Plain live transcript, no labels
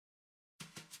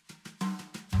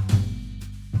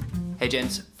Hey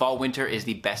gents, fall winter is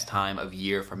the best time of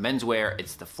year for menswear.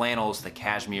 It's the flannels, the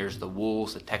cashmeres, the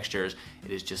wools, the textures.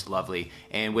 It is just lovely.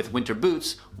 And with winter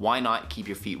boots, why not keep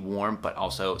your feet warm but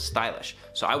also stylish?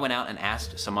 So I went out and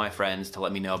asked some of my friends to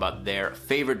let me know about their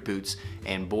favorite boots,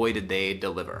 and boy did they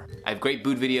deliver. I have great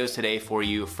boot videos today for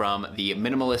you, from the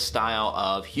minimalist style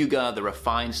of Hueguh, the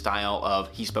refined style of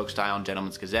He Spoke Style and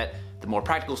Gentleman's Gazette, the more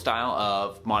practical style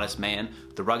of Modest Man,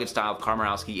 the rugged style of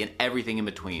Karmarowski, and everything in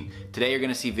between. Today you're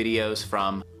gonna see videos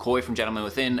from Coy from Gentleman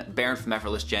Within, Baron from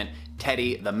Effortless Gent,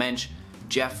 Teddy, the Mensch,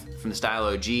 Jeff from the Style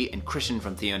OG, and Christian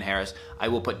from Theo and Harris. I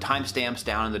will put timestamps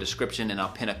down in the description, and I'll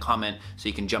pin a comment so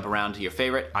you can jump around to your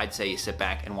favorite. I'd say you sit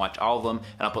back and watch all of them,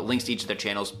 and I'll put links to each of their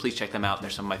channels. Please check them out. They're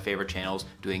some of my favorite channels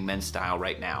doing men's style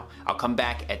right now. I'll come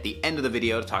back at the end of the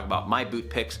video to talk about my boot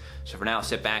picks. So for now,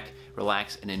 sit back,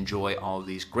 relax, and enjoy all of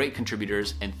these great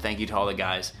contributors, and thank you to all the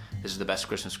guys. This is the best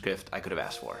Christmas gift I could have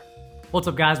asked for. What's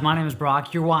up guys, my name is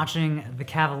Brock. You're watching The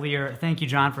Kavalier. Thank you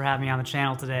John for having me on the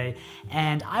channel today.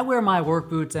 And I wear my work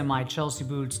boots and my Chelsea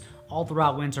boots all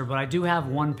throughout winter, but I do have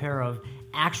one pair of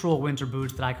actual winter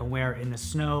boots that I can wear in the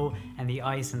snow and the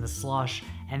ice and the slush,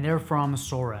 and they're from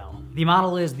Sorel. The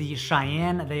model is the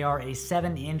Cheyenne. They are a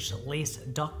 7-inch lace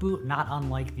duck boot, not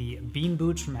unlike the Bean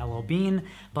boots from LL Bean,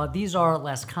 but these are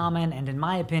less common and, in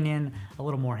my opinion, a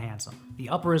little more handsome. The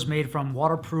upper is made from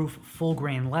waterproof full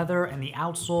grain leather, and the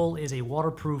outsole is a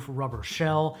waterproof rubber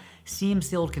shell. Seam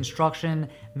sealed construction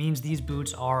means these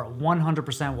boots are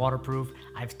 100% waterproof.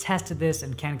 I've tested this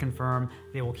and can confirm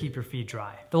they will keep your feet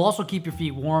dry. They'll also keep your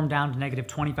feet warm down to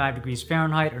 -25 degrees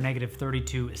Fahrenheit or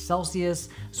 -32 Celsius,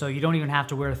 so you don't even have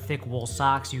to wear thick wool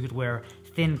socks. You could wear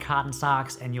thin cotton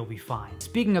socks and you'll be fine.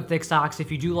 Speaking of thick socks, if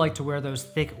you do like to wear those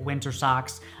thick winter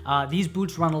socks, these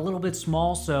boots run a little bit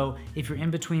small, so if you're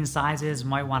in between sizes,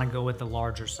 might want to go with the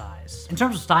larger size. In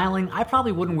terms of styling, I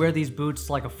probably wouldn't wear these boots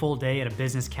like a full day at a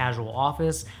business casual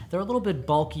office. They're a little bit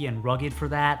bulky and rugged for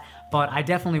that, but I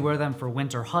definitely wear them for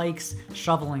winter hikes,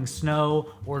 shoveling snow,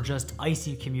 or just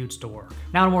icy commutes to work.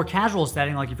 Now in a more casual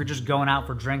setting, like if you're just going out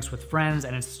for drinks with friends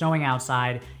and it's snowing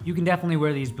outside, you can definitely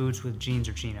wear these boots with jeans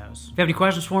or chinos. If you have any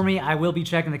questions for me, I will be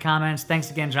checking the comments.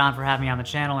 Thanks again, John, for having me on the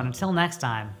channel, and until next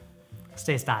time,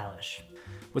 stay stylish.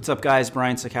 What's up guys,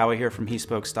 Brian Sakawa here from He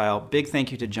Spoke Style. Big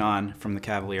thank you to John from The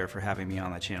Kavalier for having me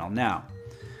on that channel. Now,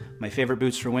 my favorite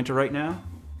boots for winter right now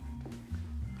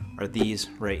are these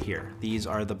right here. These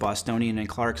are the Bostonian and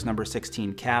Clark's number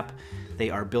 16 cap. They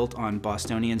are built on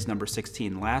Bostonian's number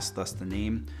 16 last, thus the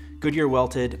name. Goodyear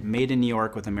welted, made in New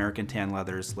York with American tan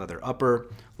leathers, leather upper,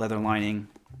 leather lining,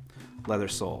 leather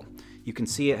sole. You can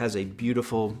see it has a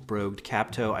beautiful brogued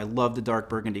cap toe. I love the dark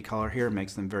burgundy color here, it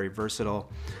makes them very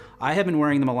versatile. I have been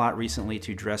wearing them a lot recently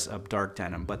to dress up dark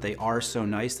denim, but they are so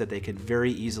nice that they could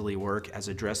very easily work as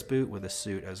a dress boot with a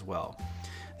suit as well.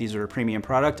 These are a premium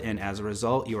product, and as a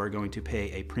result, you are going to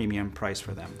pay a premium price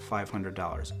for them,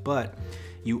 $500. But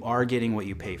you are getting what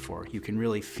you pay for. You can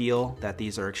really feel that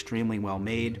these are extremely well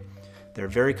made. They're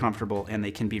very comfortable, and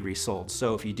they can be resold.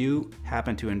 So if you do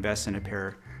happen to invest in a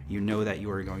pair, you know that you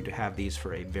are going to have these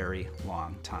for a very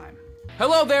long time.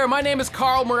 Hello there, my name is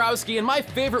Carl Morawski, and my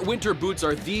favorite winter boots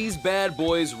are these bad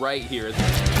boys right here.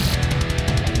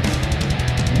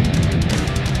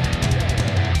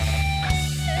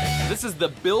 This is the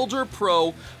Builder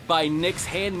Pro by Nick's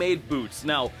Handmade Boots.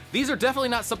 Now, these are definitely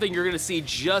not something you're gonna see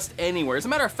just anywhere. As a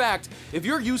matter of fact, if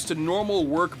you're used to normal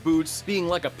work boots being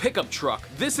like a pickup truck,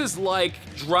 this is like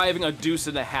driving a deuce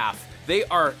and a half. They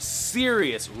are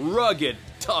serious, rugged,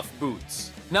 tough boots.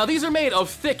 Now these are made of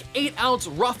thick 8-ounce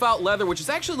rough out leather, which is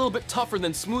actually a little bit tougher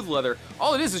than smooth leather.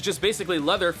 All it is just basically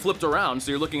leather flipped around,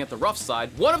 so you're looking at the rough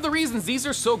side. One of the reasons these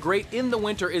are so great in the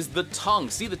winter is the tongue.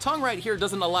 See, the tongue right here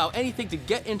doesn't allow anything to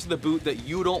get into the boot that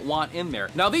you don't want in there.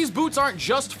 Now these boots aren't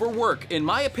just for work. In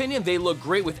my opinion, they look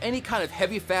great with any kind of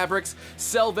heavy fabrics,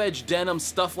 selvage denim,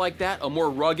 stuff like that, a more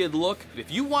rugged look.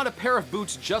 If you want a pair of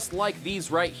boots just like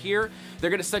these right here, they're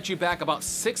gonna set you back about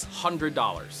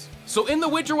 $600. So in the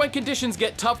winter when conditions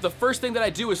get tough, the first thing that I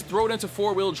do is throw it into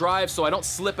 4-wheel drive so I don't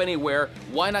slip anywhere.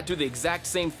 Why not do the exact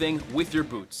same thing with your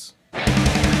boots?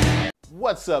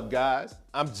 What's up guys?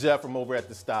 I'm Jeff from over at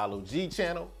the Style OG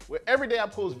channel, where every day I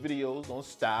post videos on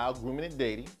style, grooming, and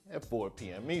dating at 4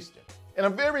 p.m. Eastern. And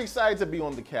I'm very excited to be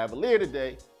on The Kavalier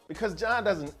today because John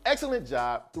does an excellent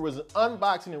job through his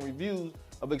unboxing and reviews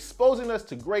of exposing us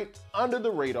to great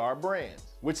under-the-radar brands,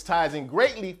 which ties in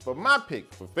greatly for my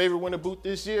pick for favorite winter boot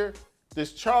this year,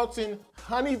 this Charlton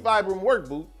Honey Vibram work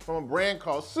boot from a brand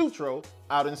called Sutro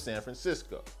out in San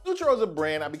Francisco. Sutro is a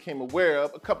brand I became aware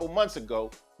of a couple months ago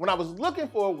when I was looking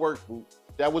for a work boot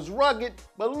that was rugged,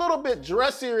 but a little bit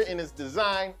dressier in its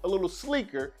design, a little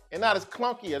sleeker, and not as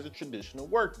clunky as a traditional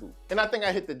work boot. And I think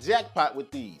I hit the jackpot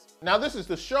with these. Now this is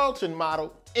the Charlton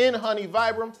model in Honey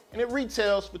Vibram, and it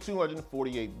retails for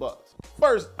 $248 bucks.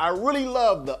 First, I really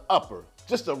love the upper.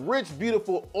 Just a rich,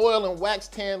 beautiful oil and wax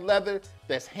tan leather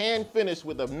that's hand finished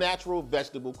with a natural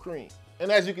vegetable cream.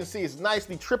 And as you can see, it's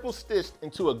nicely triple stitched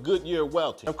into a Goodyear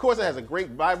welting. Of course, it has a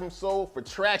great Vibram sole for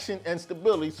traction and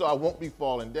stability, so I won't be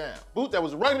falling down. Boot that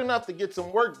was rugged enough to get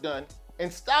some work done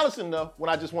and stylish enough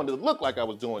when I just wanted to look like I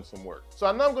was doing some work. So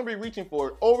I know I'm gonna be reaching for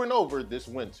it over and over this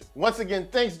winter. Once again,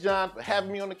 thanks John for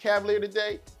having me on the Kavalier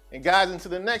today. And guys,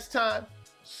 until the next time,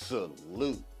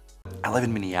 salute. I live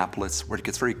in Minneapolis, where it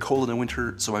gets very cold in the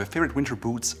winter, so my favorite winter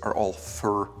boots are all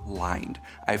fur-lined.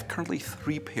 I have currently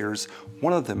 3 pairs.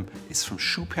 One of them is from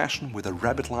Shoe Passion with a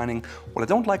rabbit lining. What I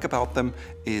don't like about them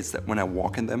is that when I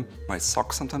walk in them, my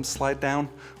socks sometimes slide down,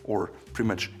 or pretty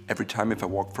much every time if I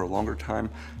walk for a longer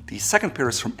time. The second pair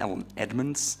is from Ellen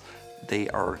Edmonds. They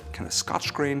are kind of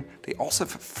Scotch grain. They also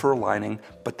have a fur lining,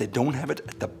 but they don't have it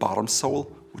at the bottom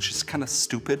sole, which is kind of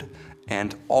stupid.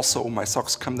 And also my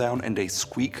socks come down and they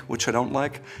squeak, which I don't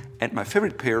like. And my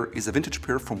favorite pair is a vintage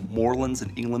pair from Moorlands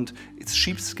in England. It's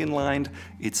sheepskin lined,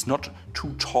 it's not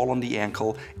too tall on the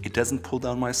ankle, it doesn't pull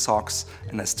down my socks,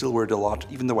 and I still wear it a lot,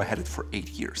 even though I had it for 8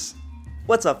 years.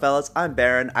 What's up fellas, I'm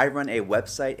Baron. I run a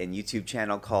website and YouTube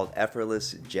channel called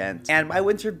Effortless Gent. And my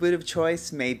winter boot of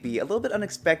choice may be a little bit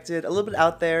unexpected, a little bit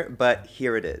out there, but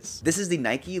here it is. This is the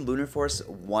Nike Lunar Force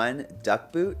 1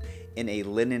 duck boot in a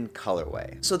linen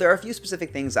colorway. So there are a few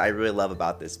specific things I really love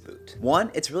about this boot.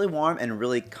 One, it's really warm and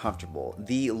really comfortable.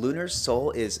 The Lunar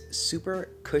sole is super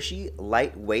cushy,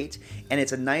 lightweight, and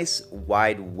it's a nice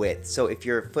wide width. So if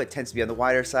your foot tends to be on the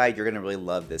wider side, you're gonna really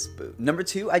love this boot. Number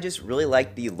 2, I just really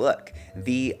like the look.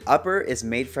 The upper is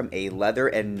made from a leather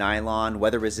and nylon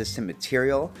weather-resistant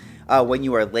material. When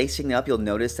you are lacing up, you'll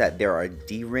notice that there are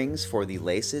D-rings for the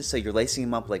laces, so you're lacing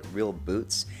them up like real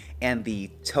boots. And the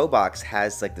toe box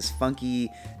has like this funky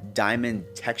diamond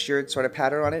textured sort of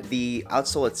pattern on it. The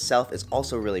outsole itself is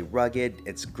also really rugged,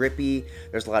 it's grippy,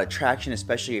 there's a lot of traction,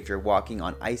 especially if you're walking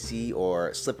on icy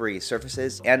or slippery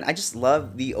surfaces. And I just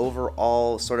love the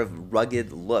overall sort of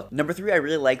rugged look. Number 3, I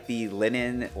really like the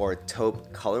linen or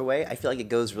taupe colorway. I feel like it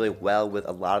goes really well with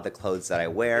a lot of the clothes that I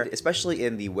wear, especially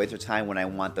in the wintertime when I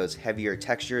want those heavier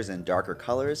textures and darker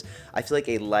colors. I feel like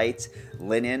a light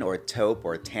linen or taupe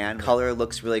or tan color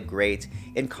looks really great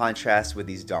in contrast with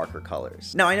these darker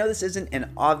colors. Now I know this isn't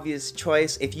an obvious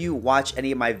choice. If you watch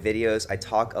any of my videos, I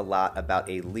talk a lot about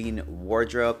a lean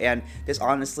wardrobe, and this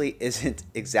honestly isn't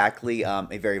exactly a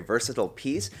very versatile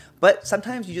piece, but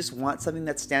sometimes you just want something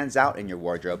that stands out in your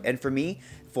wardrobe. And for me,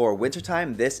 for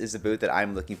wintertime, this is the boot that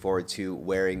I'm looking forward to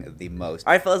wearing the most.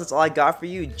 All right, fellas, that's all I got for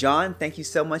you. John, thank you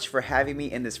so much for having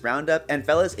me in this roundup. And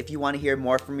fellas, if you want to hear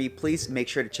more from me, please make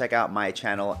sure to check out my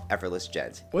channel, Effortless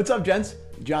Gent. What's up, gents?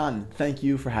 John, thank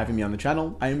you for having me on the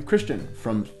channel. I am Christian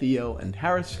from Theo and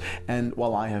Harris, and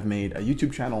while I have made a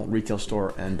YouTube channel, retail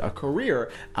store, and a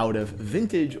career out of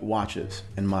vintage watches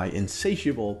and my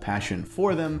insatiable passion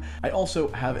for them, I also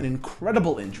have an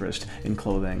incredible interest in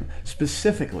clothing,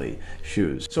 specifically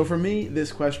shoes. So for me,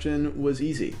 this question was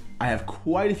easy. I have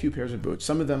quite a few pairs of boots.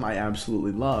 Some of them I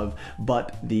absolutely love,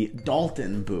 but the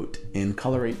Dalton boot in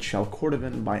Color 8 Shell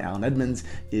Cordovan by Alan Edmonds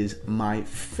is my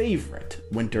favorite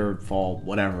winter, fall,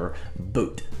 whatever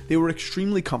boot. They were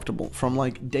extremely comfortable from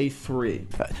like day 3.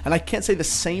 And I can't say the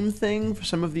same thing for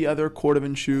some of the other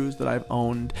Cordovan shoes that I've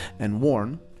owned and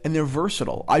worn. And they're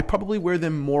versatile. I probably wear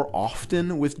them more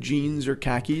often with jeans or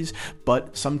khakis,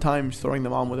 but sometimes throwing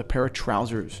them on with a pair of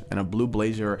trousers and a blue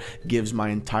blazer gives my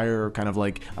entire kind of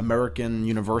like American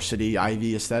University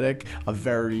Ivy aesthetic a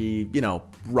very,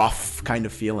 rough kind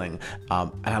of feeling.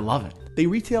 And I love it. They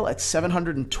retail at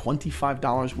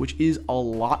 $725, which is a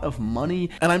lot of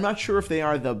money. And I'm not sure if they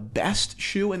are the best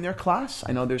shoe in their class.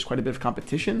 I know there's quite a bit of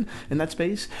competition in that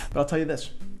space, but I'll tell you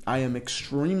this. I am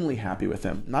extremely happy with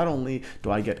them. Not only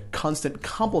do I get constant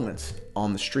compliments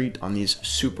on the street on these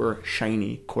super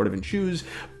shiny Cordovan shoes,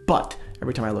 but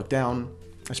every time I look down,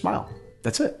 I smile.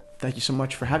 That's it. Thank you so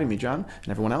much for having me, John, and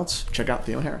everyone else. Check out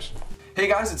Theo and Harris. Hey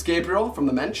guys, it's Gabriel from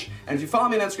The Mensch, and if you follow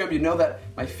me on Instagram, you know that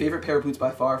my favorite pair of boots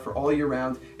by far for all year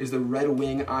round is the Red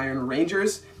Wing Iron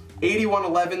Rangers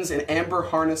 8111s in amber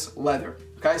harness leather.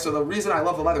 Okay, so the reason I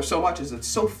love the leather so much is it's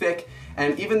so thick,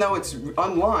 and even though it's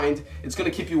unlined, it's going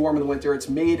to keep you warm in the winter. It's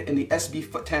made in the SB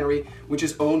Foot Tannery, which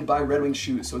is owned by Red Wing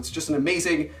Shoes. So it's just an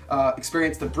amazing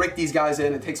experience to break these guys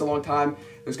in. It takes a long time.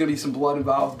 There's going to be some blood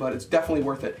involved, but it's definitely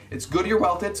worth it. It's Goodyear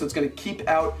welted, so it's going to keep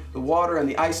out the water and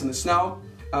the ice and the snow.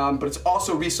 but it's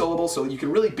also resolable, so you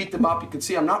can really beat them up. You can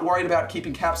see I'm not worried about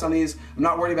keeping caps on these. I'm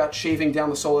not worried about shaving down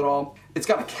the sole at all. It's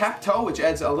got a cap toe, which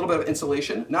adds a little bit of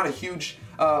insulation. Not a huge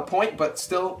point, but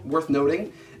still worth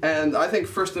noting. And I think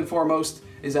first and foremost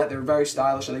is that they're very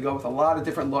stylish, and they go with a lot of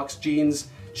different looks: jeans,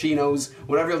 chinos,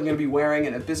 whatever you're going to be wearing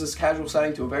in a business casual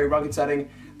setting to a very rugged setting.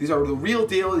 These are the real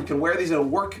deal. You can wear these in a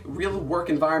real work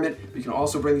environment, but you can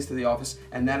also bring these to the office,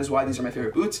 and that is why these are my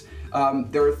favorite boots.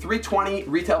 They're $320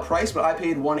 retail price, but I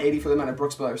paid $180 for them at a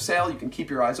Brooks Brothers sale. You can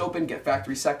keep your eyes open, get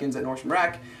factory seconds at Nordstrom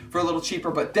Rack for a little cheaper,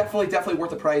 but definitely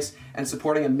worth the price, and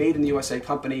supporting a made in the USA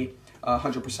company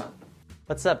 100%.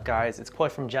 What's up, guys? It's Coy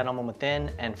from Gentleman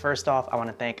Within, and first off, I want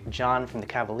to thank John from the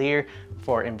Kavalier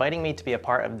for inviting me to be a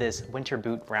part of this winter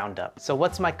boot roundup. So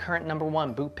what's my current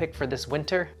 #1 boot pick for this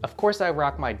winter? Of course, I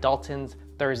rock my Daltons,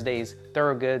 Thursdays,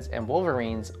 Thorogoods, and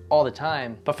Wolverines all the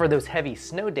time, but for those heavy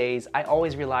snow days, I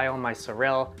always rely on my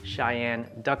Sorel Cheyenne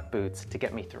duck boots to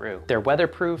get me through. They're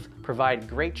weatherproof, provide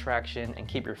great traction, and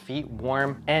keep your feet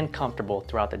warm and comfortable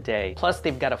throughout the day. Plus,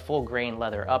 they've got a full grain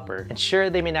leather upper. And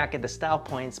sure, they may not get the style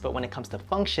points, but when it comes to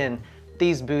function,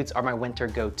 these boots are my winter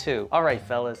go-to. All right,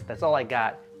 fellas, that's all I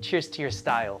got. Cheers to your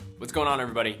style. What's going on,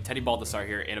 everybody? Teddy Baldassar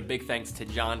here, and a big thanks to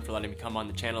John for letting me come on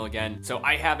the channel again. So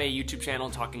I have a YouTube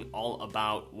channel talking all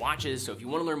about watches, so if you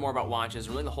want to learn more about watches,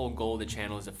 really the whole goal of the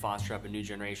channel is to foster up a new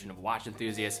generation of watch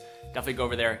enthusiasts. Definitely go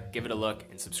over there, give it a look,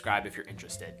 and subscribe if you're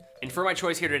interested. And for my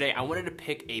choice here today, I wanted to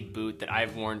pick a boot that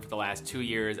I've worn for the last 2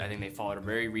 years. I think they fall at a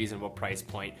very reasonable price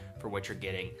point for what you're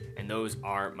getting, and those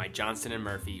are my Johnston &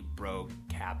 Murphy Brogue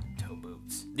Cap Toe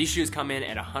Boots. These shoes come in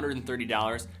at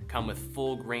 $130, come with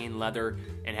full grain leather,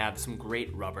 and have some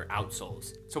great rubber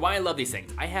outsoles. So why I love these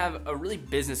things? I have a really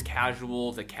business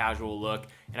casual to casual look,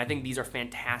 and I think these are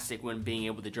fantastic when being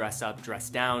able to dress up, dress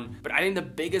down. But I think the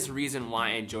biggest reason why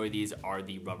I enjoy these are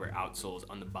the rubber outsoles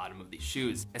on the bottom of these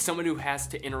shoes. As someone who has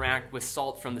to interact with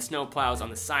salt from the snowplows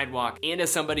on the sidewalk, and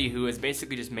as somebody who has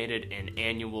basically just made it an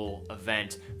annual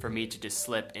event for me to just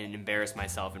slip and embarrass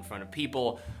myself in front of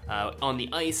people on the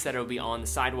ice that will be on the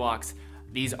sidewalks,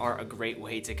 these are a great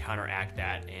way to counteract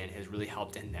that and has really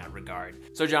helped in that regard.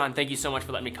 So John, thank you so much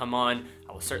for letting me come on.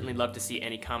 I will certainly love to see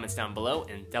any comments down below,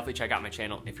 and definitely check out my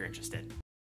channel if you're interested.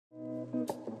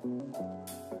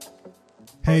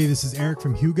 Hey, this is Eric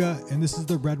from Hueguh, and this is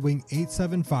the Red Wing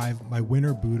 875, my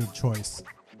winter boot of choice.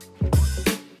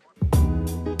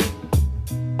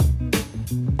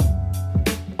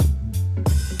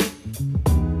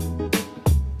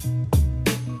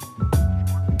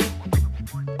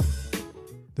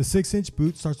 The 6-inch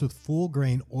boot starts with full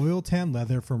grain oil tan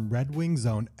leather from Red Wing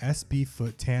Zone SB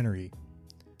Foot Tannery.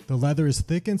 The leather is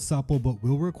thick and supple but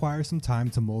will require some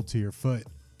time to mold to your foot.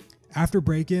 After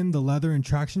break-in, the leather and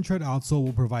traction tread outsole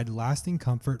will provide lasting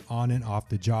comfort on and off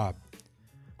the job.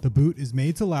 The boot is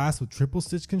made to last with triple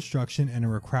stitch construction and a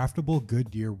recraftable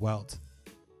Goodyear welt.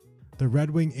 The Red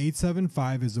Wing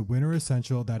 875 is a winter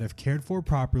essential that, if cared for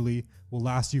properly, will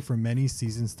last you for many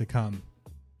seasons to come.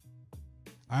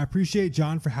 I appreciate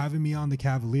John for having me on the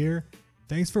Kavalier.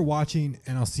 Thanks for watching,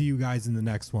 and I'll see you guys in the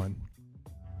next one.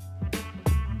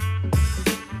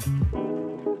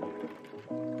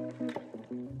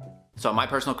 So on my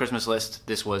personal Christmas list,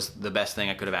 this was the best thing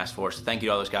I could have asked for. So thank you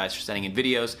to all those guys for sending in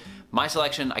videos. My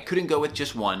selection, I couldn't go with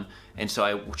just one, and so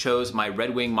I chose my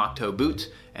Red Wing mock toe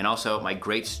boot and also my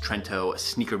Greats Trento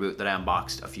sneaker boot that I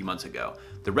unboxed a few months ago.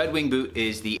 The Red Wing boot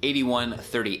is the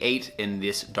 8138 in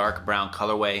this dark brown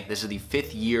colorway. This is the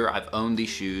 5th year I've owned these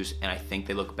shoes, and I think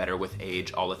they look better with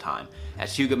age all the time.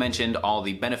 As Hueguh mentioned, all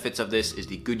the benefits of this is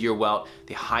the Goodyear welt,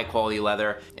 the high quality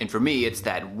leather, and for me, it's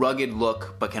that rugged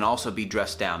look, but can also be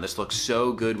dressed down. This looks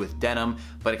so good with denim,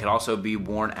 but it can also be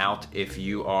worn out if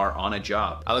you are on a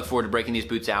job. I look forward to breaking these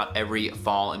boots out every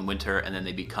fall and winter, and then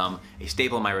they become a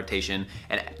staple in my rotation,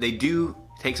 and they do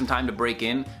take some time to break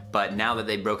in, but now that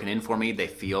they've broken in for me, they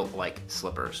feel like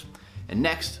slippers. And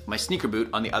next, my sneaker boot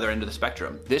on the other end of the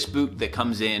spectrum. This boot that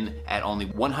comes in at only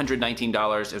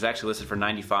 $119. It was actually listed for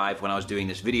 $95 when I was doing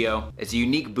this video. It's a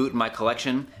unique boot in my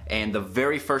collection, and the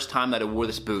very first time that I wore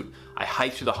this boot, I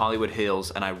hiked through the Hollywood Hills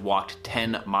and I walked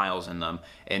 10 miles in them.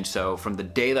 And so from the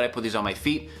day that I put these on my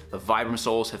feet, the Vibram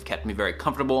soles have kept me very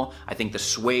comfortable. I think the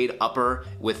suede upper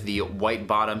with the white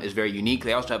bottom is very unique.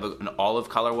 They also have an olive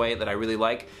colorway that I really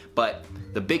like. But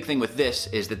the big thing with this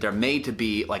is that they're made to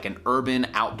be like an urban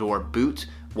outdoor boot.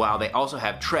 While they also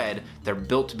have tread, they're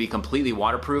built to be completely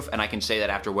waterproof, and I can say that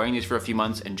after wearing these for a few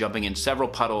months and jumping in several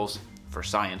puddles, for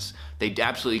science. They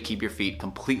absolutely keep your feet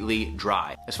completely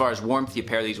dry. As far as warmth, you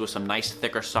pair these with some nice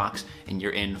thicker socks and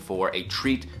you're in for a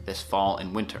treat this fall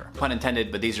and winter. Pun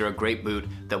intended, but these are a great boot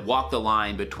that walk the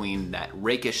line between that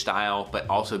rakish style but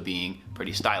also being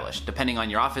pretty stylish. Depending on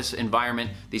your office environment,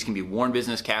 these can be worn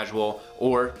business casual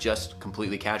or just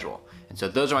completely casual. And so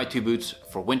those are my 2 boots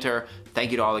for winter.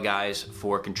 Thank you to all the guys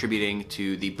for contributing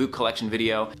to the boot collection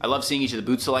video. I love seeing each of the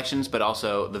boot selections, but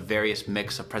also the various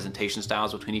mix of presentation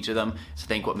styles between each of them. So I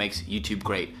think what makes YouTube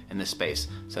great in this space.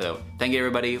 So thank you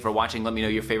everybody for watching. Let me know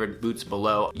your favorite boots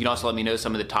below. You can also let me know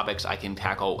some of the topics I can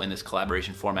tackle in this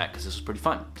collaboration format because this was pretty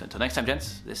fun. So until next time,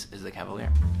 gents, this is the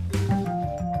Kavalier.